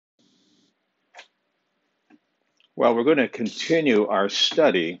Well, we're going to continue our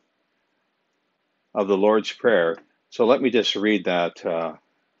study of the Lord's Prayer. So let me just read that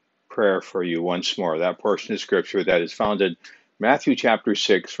prayer for you once more, that portion of Scripture that is found in Matthew chapter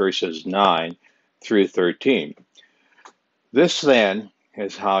 6, verses 9 through 13. This then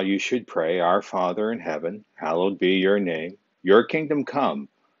is how you should pray: Our Father in heaven, hallowed be your name. Your kingdom come,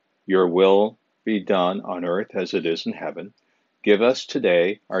 your will be done on earth as it is in heaven. Give us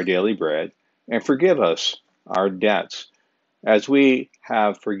today our daily bread, and forgive us our debts, as we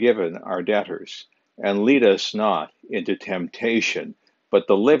have forgiven our debtors. And lead us not into temptation, but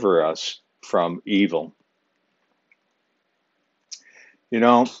deliver us from evil. You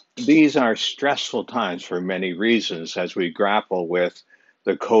know, these are stressful times for many reasons as we grapple with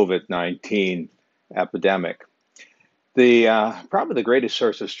the COVID-19 epidemic. Probably the greatest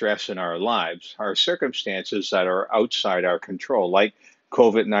source of stress in our lives are circumstances that are outside our control, like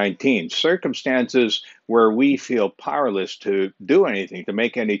COVID-19, circumstances where we feel powerless to do anything, to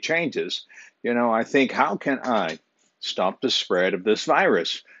make any changes. I think, how can I stop the spread of this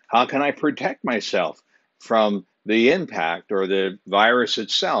virus? How can I protect myself from the impact or the virus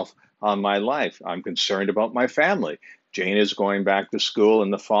itself on my life? I'm concerned about my family. Jane is going back to school in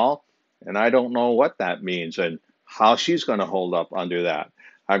the fall, and I don't know what that means and how she's going to hold up under that.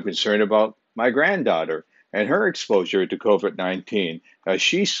 I'm concerned about my granddaughter and her exposure to COVID-19 as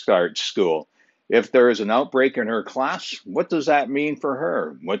she starts school. If there is an outbreak in her class, what does that mean for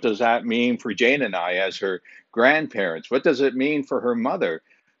her? What does that mean for Jane and I as her grandparents? What does it mean for her mother,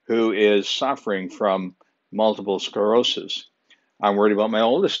 who is suffering from multiple sclerosis? I'm worried about my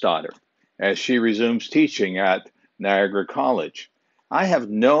oldest daughter as she resumes teaching at Niagara College. I have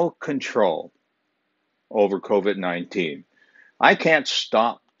no control over COVID-19. I can't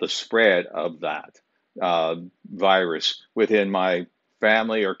stop the spread of that virus within my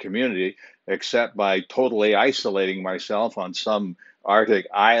family or community, except by totally isolating myself on some Arctic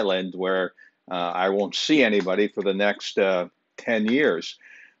island where I won't see anybody for the next 10 years.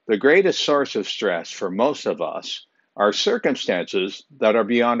 The greatest source of stress for most of us are circumstances that are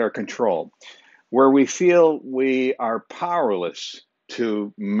beyond our control, where we feel we are powerless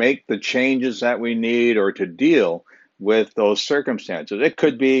to make the changes that we need or to deal with those circumstances. It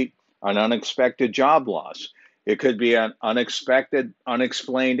could be an unexpected job loss. It could be an unexpected,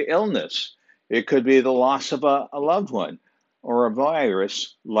 unexplained illness. It could be the loss of a loved one or a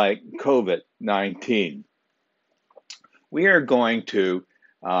virus like COVID-19. We are going to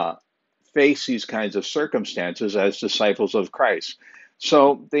face these kinds of circumstances as disciples of Christ.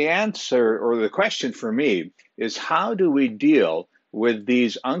 So the answer or the question for me is, how do we deal with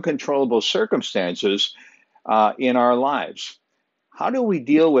these uncontrollable circumstances in our lives? How do we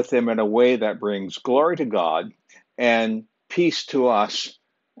deal with them in a way that brings glory to God and peace to us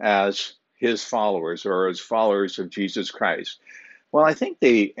as his followers or as followers of Jesus Christ? Well, I think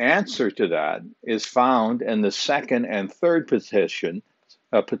the answer to that is found in the second and third petitions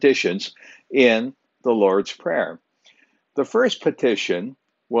in the Lord's Prayer. The first petition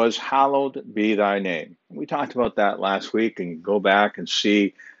was, hallowed be thy name. We talked about that last week, and go back and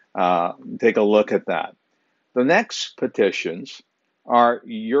take a look at that. The next petitions are,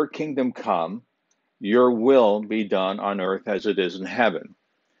 your kingdom come, your will be done on earth as it is in heaven.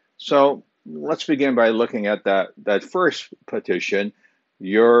 So let's begin by looking at that first petition,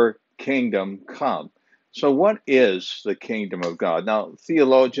 your kingdom come. So what is the kingdom of God? Now,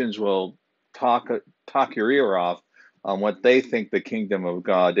 theologians will talk your ear off on what they think the kingdom of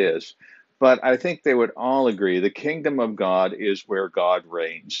God is. But I think they would all agree the kingdom of God is where God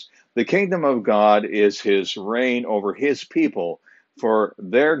reigns. The kingdom of God is his reign over his people for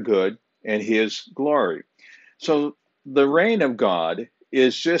their good and his glory. So the reign of God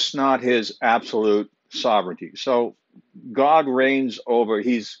is just not his absolute sovereignty. So God reigns over,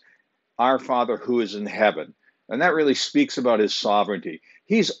 he's our Father who is in heaven. And that really speaks about his sovereignty.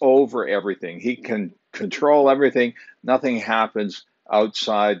 He's over everything. He can control everything. Nothing happens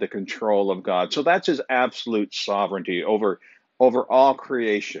outside the control of God. So that's his absolute sovereignty over all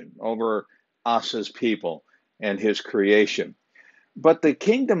creation, over us as people and his creation. But the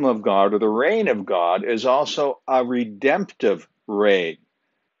kingdom of God, or the reign of God, is also a redemptive reign.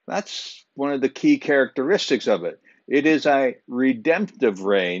 That's one of the key characteristics of it. It is a redemptive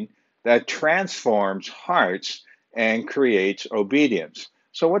reign that transforms hearts and creates obedience.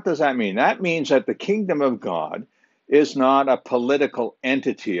 So what does that mean? That means that the kingdom of God is not a political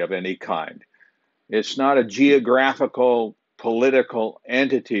entity of any kind. It's not a geographical, political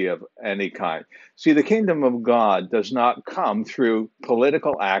entity of any kind. See, the kingdom of God does not come through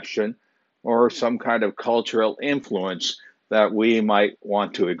political action or some kind of cultural influence that we might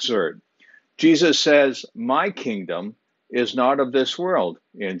want to exert. Jesus says, my kingdom is not of this world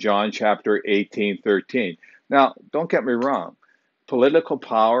in John chapter 18:13. Now, don't get me wrong. Political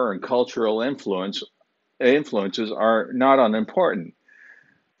power and cultural influences are not unimportant,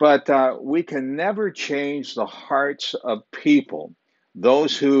 but we can never change the hearts of people,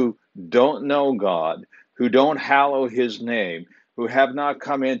 those who don't know God, who don't hallow his name, who have not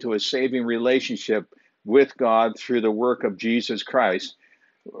come into a saving relationship with God through the work of Jesus Christ.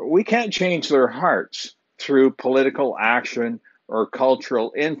 We can't change their hearts through political action or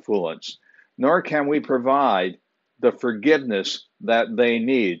cultural influence, nor can we provide the forgiveness that they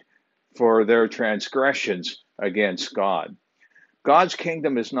need for their transgressions against God. God's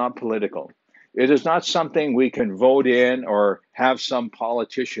kingdom is not political. It is not something we can vote in or have some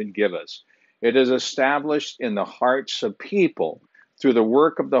politician give us. It is established in the hearts of people through the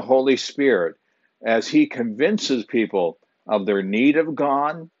work of the Holy Spirit as He convinces people of their need of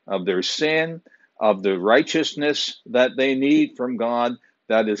God, of their sin, of the righteousness that they need from God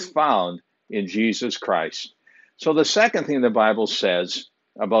that is found in Jesus Christ. So, the second thing the Bible says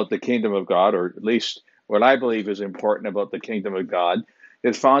about the kingdom of God, or at least what I believe is important about the kingdom of God,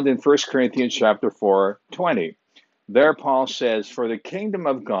 is found in 1 Corinthians chapter 4:20. There Paul says, "For the kingdom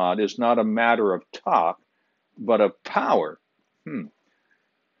of God is not a matter of talk, but of power."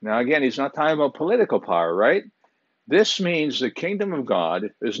 Now again, he's not talking about political power, right? This means the kingdom of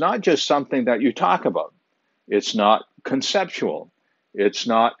God is not just something that you talk about. It's not conceptual. It's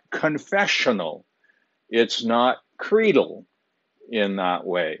not confessional. It's not creedal in that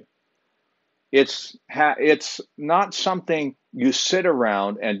way. It's not something you sit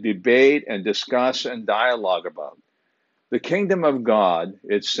around and debate and discuss and dialogue about. The kingdom of God,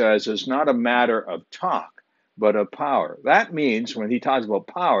 it says, is not a matter of talk, but of power. That means when he talks about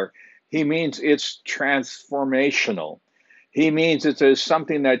power, he means it's transformational. He means it is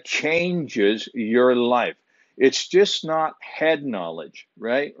something that changes your life. It's just not head knowledge,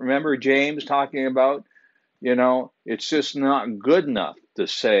 right? Remember James talking about, it's just not good enough to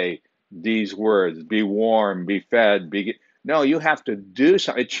say these words, be warm, be fed, be. No, you have to do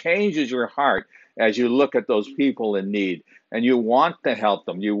something. It changes your heart as you look at those people in need and you want to help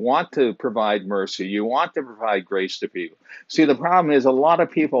them. You want to provide mercy. You want to provide grace to people. See, the problem is a lot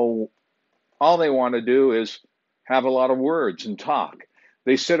of people, all they want to do is have a lot of words and talk.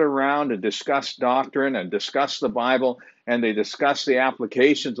 They sit around and discuss doctrine and discuss the Bible and they discuss the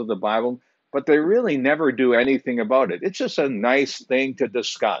applications of the Bible, but they really never do anything about it. It's just a nice thing to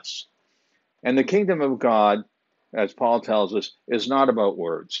discuss. And the kingdom of God, as Paul tells us, is not about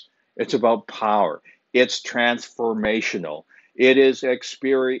words. It's about power. It's transformational. It is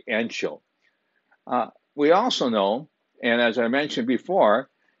experiential. We also know, and as I mentioned before,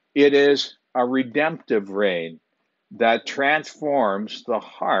 it is a redemptive reign that transforms the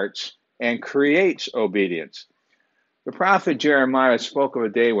hearts and creates obedience. The prophet Jeremiah spoke of a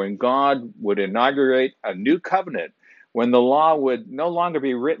day when God would inaugurate a new covenant, when the law would no longer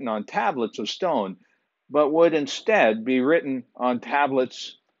be written on tablets of stone, but would instead be written on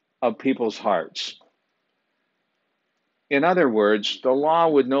tablets of people's hearts. In other words, the law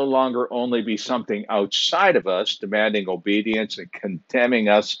would no longer only be something outside of us, demanding obedience and condemning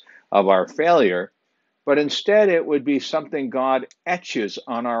us of our failure, but instead it would be something God etches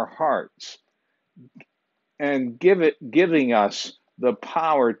on our hearts and giving us the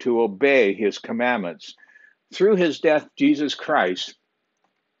power to obey his commandments. Through his death, Jesus Christ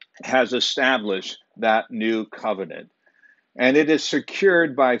has established that new covenant, and it is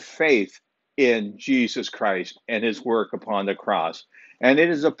secured by faith in Jesus Christ and his work upon the cross. And it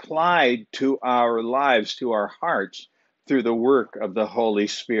is applied to our lives, to our hearts, through the work of the Holy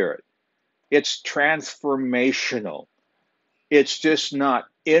Spirit. It's transformational. It's just not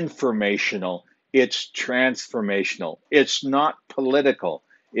informational. It's transformational. It's not political.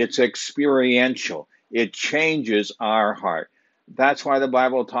 It's experiential. It changes our heart. That's why the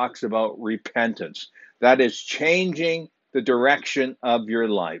Bible talks about repentance. That is changing the direction of your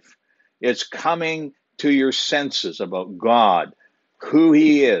life. It's coming to your senses about God, who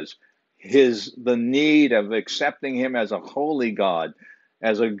he is, the need of accepting him as a holy God,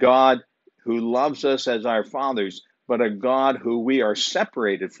 as a God who loves us as our fathers, but a God who we are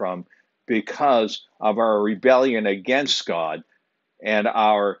separated from because of our rebellion against God and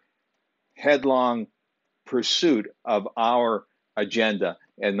our headlong pursuit of our agenda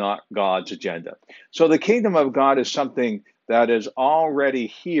and not God's agenda. So the kingdom of God is something that is already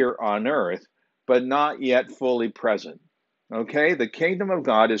here on earth, but not yet fully present. Okay? The kingdom of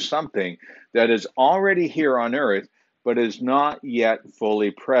God is something that is already here on earth, but is not yet fully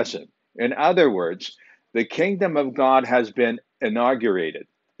present. In other words, the kingdom of God has been inaugurated.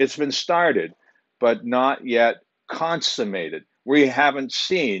 It's been started, but not yet consummated. We haven't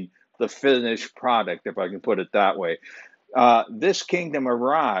seen the finished product, if I can put it that way. This kingdom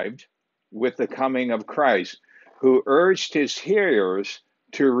arrived with the coming of Christ, who urged his hearers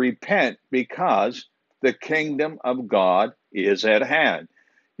to repent because the kingdom of God is at hand.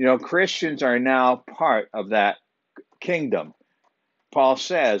 You know, Christians are now part of that kingdom. Paul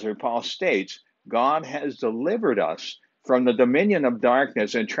says, or Paul states, God has delivered us from the dominion of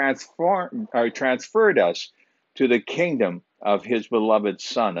darkness and transferred us to the kingdom of his beloved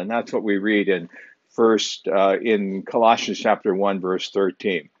Son. And that's what we read in Colossians chapter 1, verse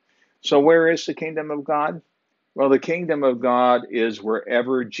 13. So where is the kingdom of God? Well, the kingdom of God is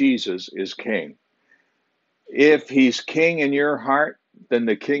wherever Jesus is king. If he's king in your heart, then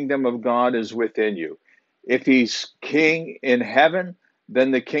the kingdom of God is within you. If he's king in heaven,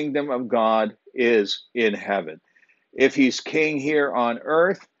 then the kingdom of God is in heaven. If he's king here on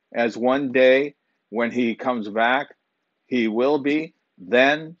earth, as one day when he comes back, he will be,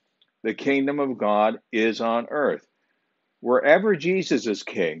 then the kingdom of God is on earth. Wherever Jesus is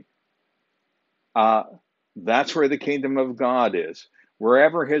king, that's where the kingdom of God is.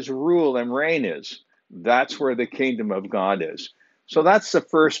 Wherever his rule and reign is, that's where the kingdom of God is. So that's the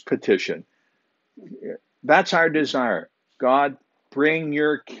first petition. That's our desire. God, bring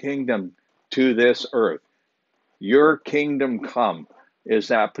your kingdom to this earth. Your kingdom come is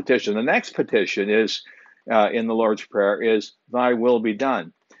that petition. The next petition is in the Lord's Prayer is, thy will be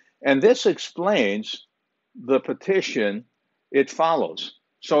done. And this explains the petition it follows.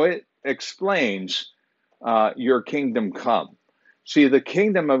 So it explains your kingdom come. See, the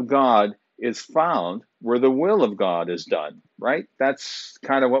kingdom of God is found where the will of God is done, right? That's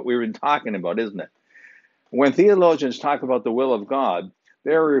kind of what we've been talking about, isn't it? When theologians talk about the will of God,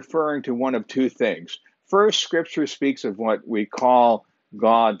 they're referring to one of two things. First, Scripture speaks of what we call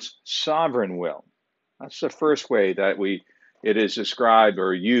God's sovereign will. That's the first way that it is described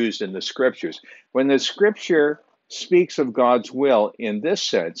or used in the Scriptures. When the Scripture speaks of God's will in this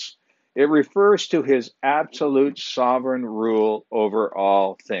sense, it refers to his absolute sovereign rule over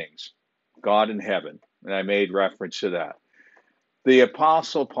all things, God in heaven. And I made reference to that. The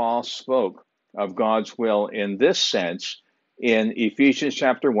Apostle Paul spoke of God's will in this sense in Ephesians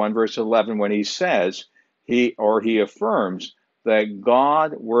chapter 1, verse 11, when he says, he affirms that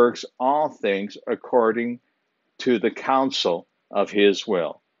God works all things according to the counsel of his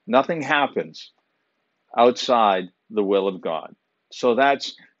will. Nothing happens outside the will of God. So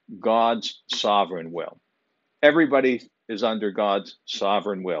that's God's sovereign will. Everybody is under God's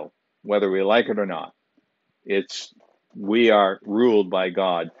sovereign will, whether we like it or not. We are ruled by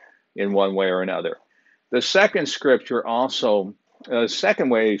God in one way or another. The second way Scripture also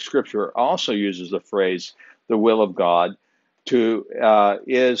uses the phrase "the will of God"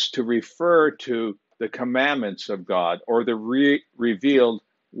 is to refer to the commandments of God or the revealed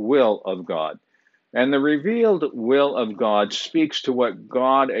will of God. And the revealed will of God speaks to what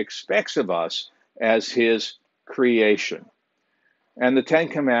God expects of us as his creation. And the Ten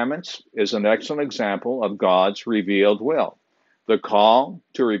Commandments is an excellent example of God's revealed will. The call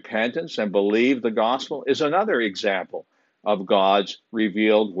to repentance and believe the gospel is another example of God's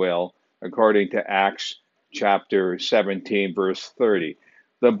revealed will, according to Acts chapter 17, verse 30.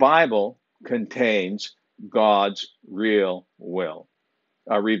 The Bible contains God's revealed will.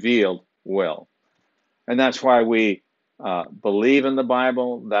 And that's why we believe in the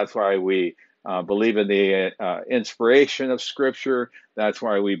Bible. That's why we believe in the inspiration of Scripture. That's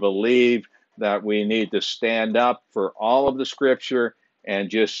why we believe that we need to stand up for all of the Scripture and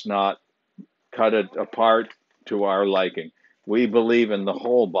just not cut it apart to our liking. We believe in the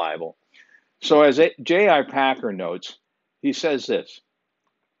whole Bible. So as J.I. Packer notes, he says this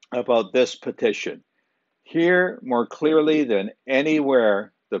about this petition. Here, more clearly than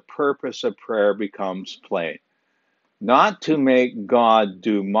anywhere, the purpose of prayer becomes plain. Not to make God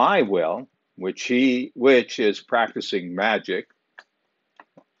do my will, which is practicing magic.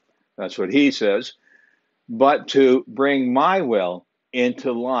 That's what he says. But to bring my will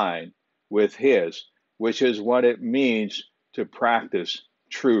into line with his, which is what it means to practice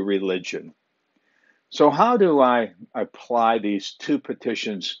true religion. So how do I apply these two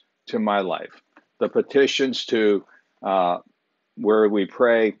petitions to my life? The petitions to where we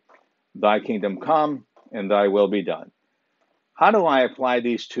pray, thy kingdom come and thy will be done. How do I apply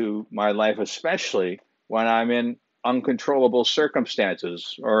these to my life, especially when I'm in uncontrollable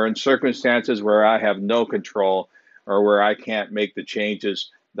circumstances or in circumstances where I have no control or where I can't make the changes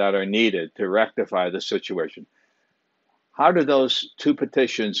that are needed to rectify the situation? How do those two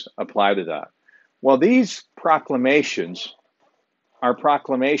petitions apply to that? Well, these proclamations are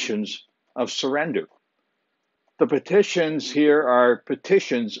proclamations of surrender. The petitions here are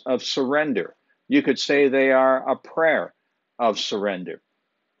petitions of surrender. You could say they are a prayer of surrender.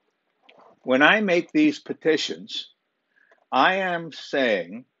 When I make these petitions, I am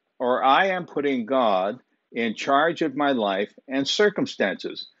saying, or I am putting God in charge of my life and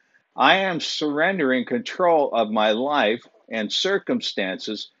circumstances. I am surrendering control of my life and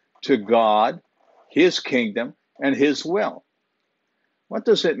circumstances to God, His kingdom, and His will. What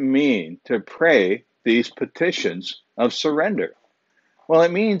does it mean to pray these petitions of surrender? Well,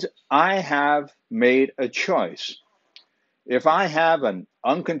 it means I have made a choice. If I have an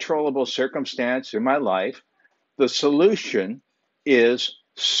uncontrollable circumstance in my life, the solution is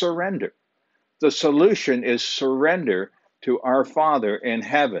surrender. The solution is surrender to our Father in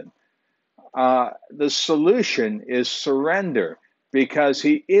heaven. The solution is surrender because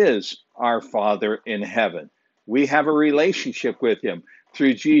He is our Father in heaven. We have a relationship with Him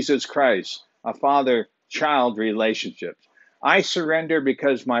through Jesus Christ, a father-child relationship. I surrender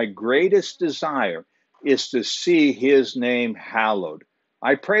because my greatest desire is to see His name hallowed.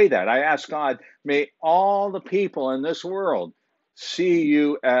 I pray that. I ask God, may all the people in this world see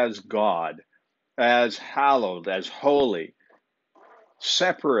you as God, as hallowed, as holy,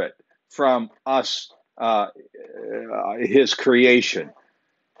 separate from us, His creation.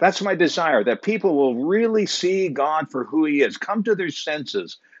 That's my desire, that people will really see God for who He is, come to their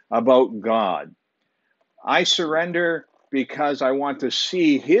senses about God. I surrender because I want to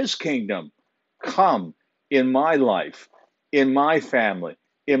see His kingdom come in my life, in my family,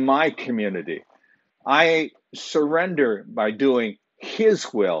 in my community. I surrender by doing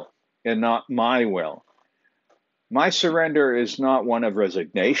His will and not my will. My surrender is not one of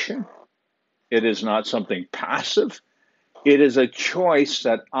resignation. It is not something passive. It is a choice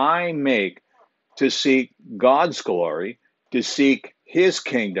that I make to seek God's glory, to seek His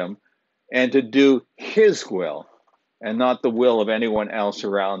kingdom, and to do His will, and not the will of anyone else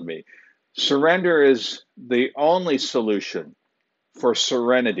around me. Surrender is the only solution for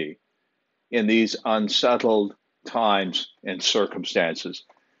serenity in these unsettled times and circumstances.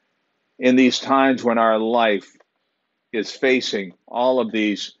 In these times when our life is facing all of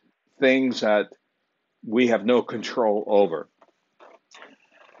these things that we have no control over.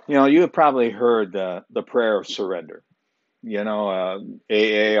 You know, you have probably heard the prayer of surrender. You know,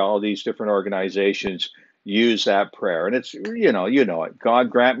 AA, all these different organizations use that prayer, and it's you know it.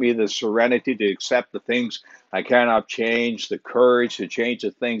 God grant me the serenity to accept the things I cannot change, the courage to change the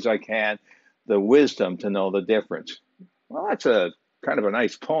things I can, the wisdom to know the difference. Well, that's a kind of a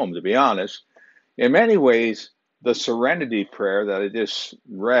nice poem, to be honest. In many ways, the serenity prayer that I just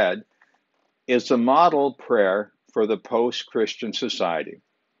read is the model prayer for the post-Christian society.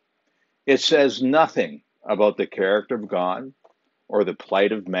 It says nothing about the character of God or the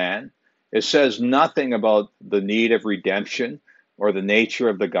plight of man. It says nothing about the need of redemption or the nature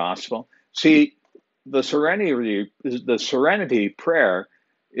of the gospel. See, the serenity prayer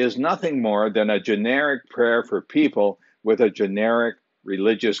is nothing more than a generic prayer for people with a generic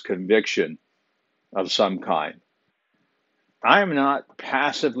religious conviction of some kind. I am not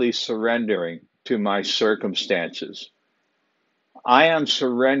passively surrendering to my circumstances. I am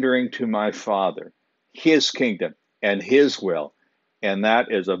surrendering to my Father, His kingdom, and His will. And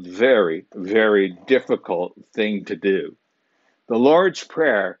that is a very, very difficult thing to do. The Lord's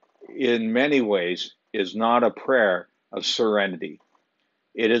Prayer, in many ways, is not a prayer of serenity.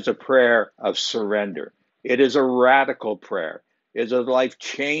 It is a prayer of surrender. It is a radical prayer. It's a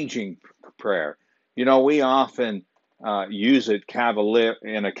life-changing prayer. You know, we often use it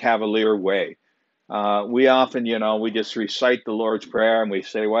in a cavalier way. We often, we just recite the Lord's Prayer and we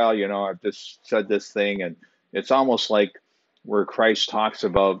say, well, I've just said this thing. And it's almost like where Christ talks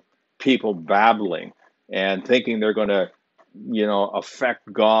about people babbling and thinking they're going to,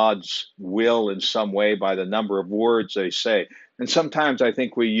 affect God's will in some way by the number of words they say. And sometimes I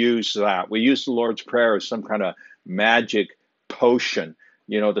think we use that. We use the Lord's Prayer as some kind of magic potion,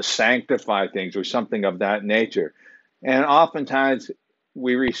 to sanctify things or something of that nature. And oftentimes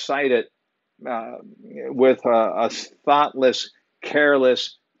we recite it with a thoughtless,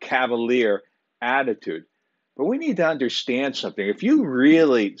 careless, cavalier attitude. But we need to understand something. If you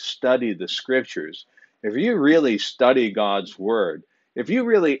really study the scriptures, if you really study God's word, if you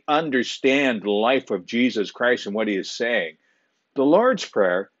really understand the life of Jesus Christ and what He is saying, the Lord's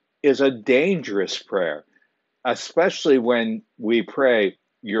Prayer is a dangerous prayer, especially when we pray,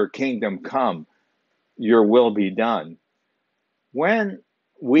 your kingdom come, your will be done. When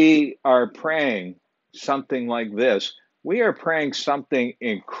we are praying something like this, we are praying something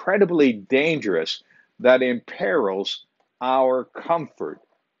incredibly dangerous that imperils our comfort.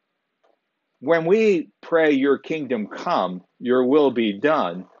 When we pray, your kingdom come, your will be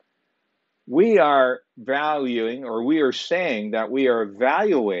done, we are valuing, or we are saying that we are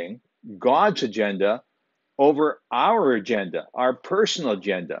valuing God's agenda over our agenda, our personal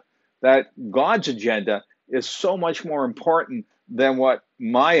agenda, that God's agenda is so much more important than what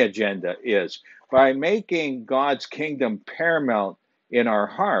my agenda is. By making God's kingdom paramount in our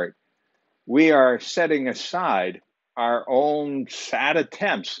heart, we are setting aside our own sad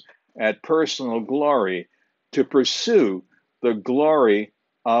attempts at personal glory to pursue the glory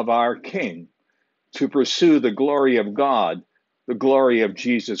of our King, to pursue the glory of God, the glory of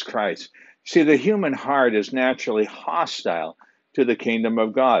Jesus Christ. See, the human heart is naturally hostile to the kingdom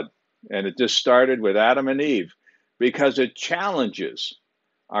of God. And it just started with Adam and Eve because it challenges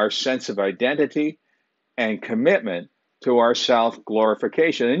our sense of identity and commitment to our self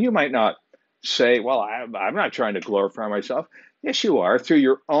glorification. And you might not say, well, I'm not trying to glorify myself. Yes, you are, through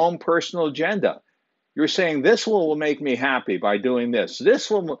your own personal agenda. You're saying this will make me happy by doing this.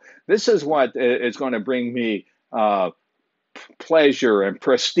 This is what is going to bring me pleasure and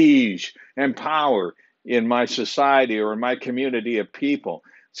prestige and power in my society or in my community of people.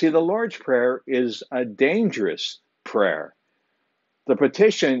 See, the Lord's Prayer is a dangerous prayer. The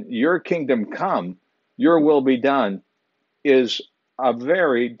petition, your kingdom come, your will be done, is a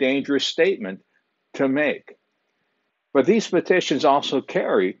very dangerous statement to make. But these petitions also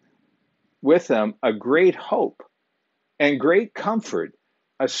carry with them a great hope and great comfort,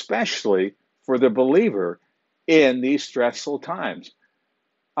 especially for the believer in these stressful times.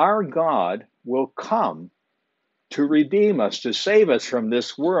 Our God will come to redeem us, to save us from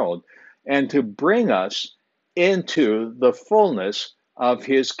this world, and to bring us into the fullness of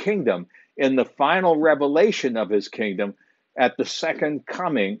his kingdom, in the final revelation of his kingdom at the second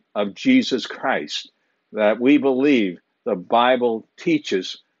coming of Jesus Christ, that we believe the Bible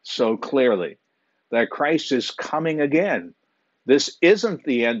teaches so clearly, that Christ is coming again. This isn't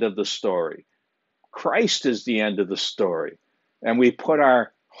the end of the story. Christ is the end of the story. And we put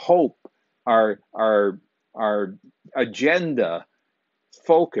our hope, our agenda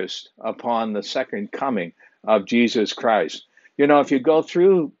focused upon the second coming of Jesus Christ. You know, if you go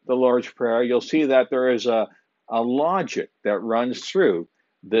through the Lord's Prayer, you'll see that there is a logic that runs through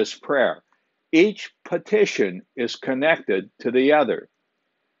this prayer. Each petition is connected to the other.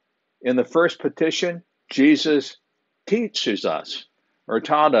 In the first petition, Jesus teaches us, or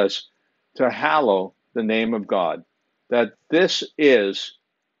taught us, to hallow the name of God, that this is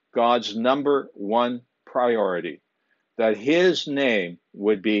God's number one priority, that his name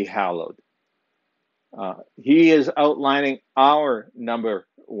would be hallowed. He is outlining our number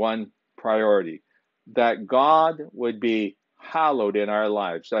one priority, that God would be hallowed in our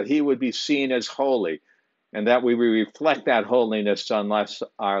lives, that he would be seen as holy, and that we reflect that holiness unless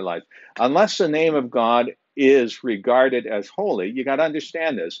our life. Unless the name of God is regarded as holy, you got to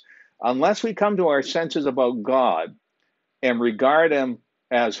understand this. Unless we come to our senses about God and regard him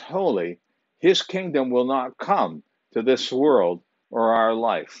as holy, his kingdom will not come to this world or our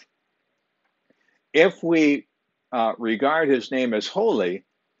life. If we regard his name as holy,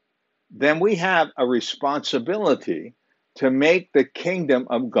 then we have a responsibility to make the kingdom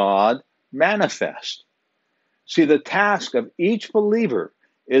of God manifest. See, the task of each believer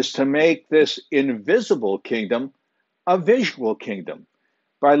is to make this invisible kingdom a visual kingdom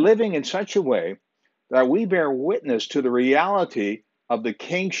by living in such a way that we bear witness to the reality of the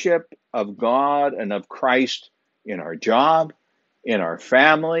kingship of God and of Christ in our job, in our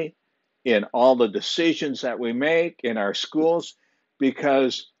family, in all the decisions that we make, in our schools,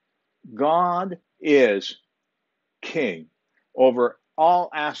 because God is king over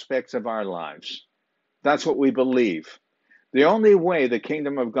all aspects of our lives. That's what we believe. The only way the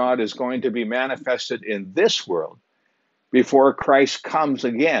kingdom of God is going to be manifested in this world before Christ comes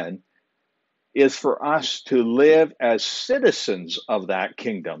again is for us to live as citizens of that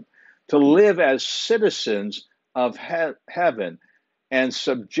kingdom, to live as citizens of heaven and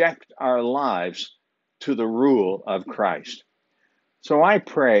subject our lives to the rule of Christ. So I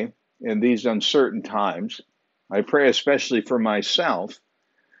pray in these uncertain times, I pray especially for myself,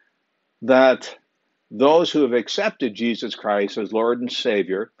 that those who have accepted Jesus Christ as Lord and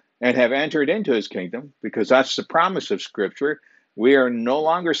Savior and have entered into his kingdom, because that's the promise of Scripture, we are no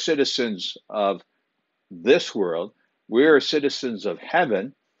longer citizens of this world, we are citizens of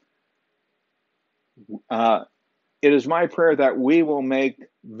heaven. It is my prayer that we will make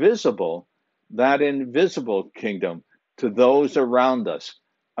visible that invisible kingdom to those around us,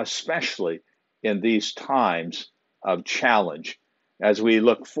 especially in these times of challenge, as we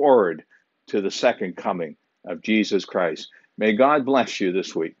look forward to the second coming of Jesus Christ. May God bless you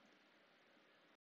this week.